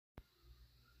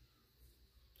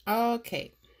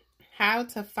Okay, how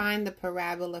to find the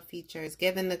parabola features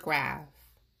given the graph.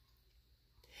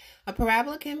 A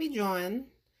parabola can be drawn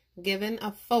given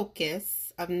a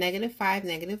focus of -5,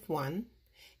 -1,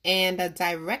 and a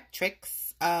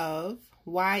directrix of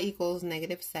y equals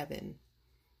 -7.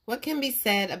 What can be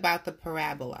said about the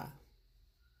parabola?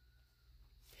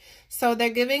 So they're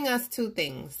giving us two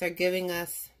things. They're giving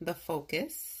us the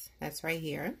focus, that's right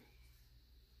here.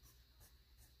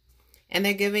 And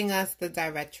they're giving us the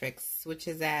directrix, which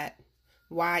is at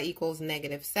y equals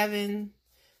 -7.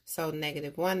 So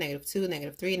 -1, -2,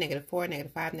 -3, -4,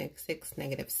 -5, -6,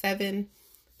 -7.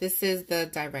 This is the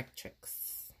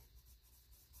directrix.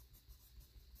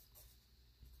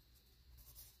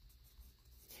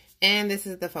 And this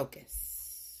is the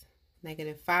focus.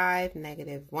 -5,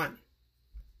 -1.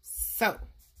 So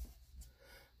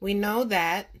we know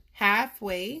that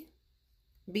halfway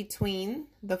between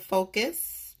the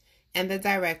focus and the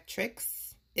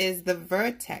directrix is the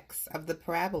vertex of the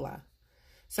parabola.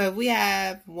 So if we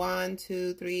have 1,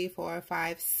 2, 3, 4,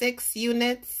 5, 6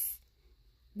 units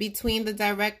between the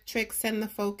directrix and the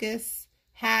focus,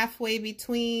 halfway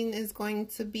between is going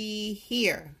to be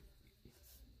here.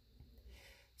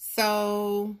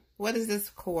 So what is this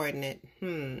coordinate?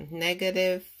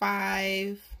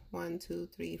 -5, 1, 2,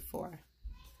 3, 4.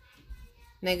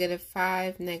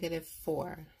 -5,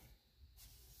 -4.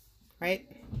 Right?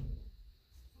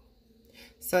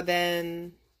 So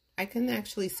then I can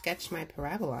actually sketch my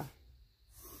parabola.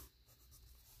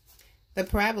 The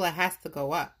parabola has to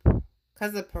go up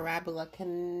because the parabola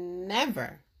can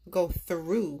never go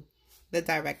through the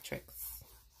directrix.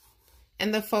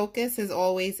 And the focus is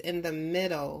always in the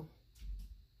middle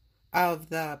of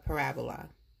the parabola.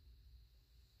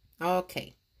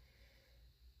 Okay.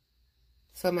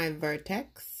 So my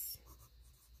vertex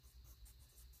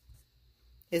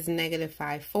is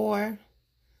 -5, 4.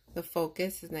 The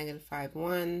focus is -5,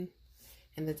 1.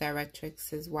 And the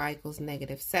directrix is y equals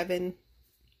 -7.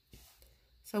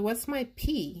 So what's my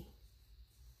P?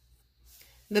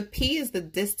 The P is the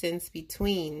distance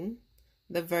between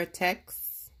the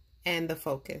vertex and the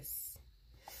focus.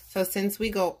 So since we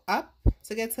go up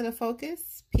to get to the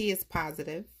focus, P is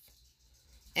positive.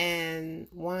 And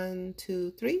 1,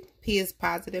 2, 3, P is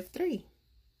 +3.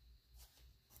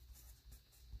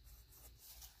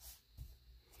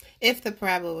 If the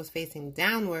parabola was facing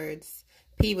downwards,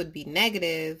 P would be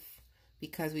negative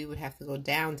because we would have to go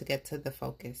down to get to the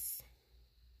focus.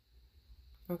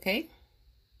 Okay?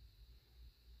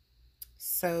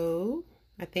 So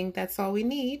I think that's all we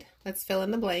need. Let's fill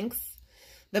in the blanks.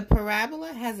 The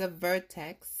parabola has a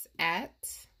vertex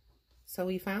at, so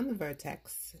we found the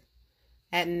vertex,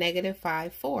 at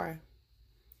 -5, 4.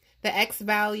 The x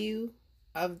value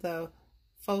of the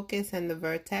focus and the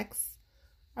vertex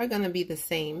are going to be the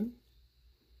same.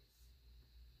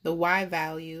 The y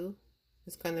value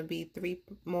is going to be 3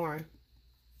 more.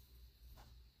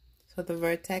 So the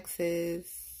vertex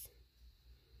is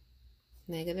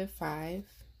 -5,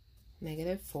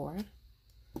 -4.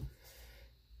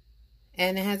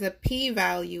 And it has a p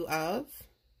value of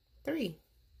 3.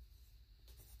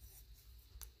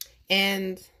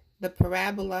 And the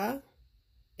parabola,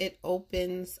 it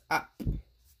opens up.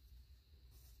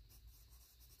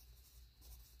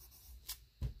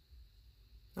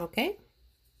 Okay?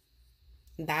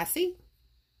 That's it.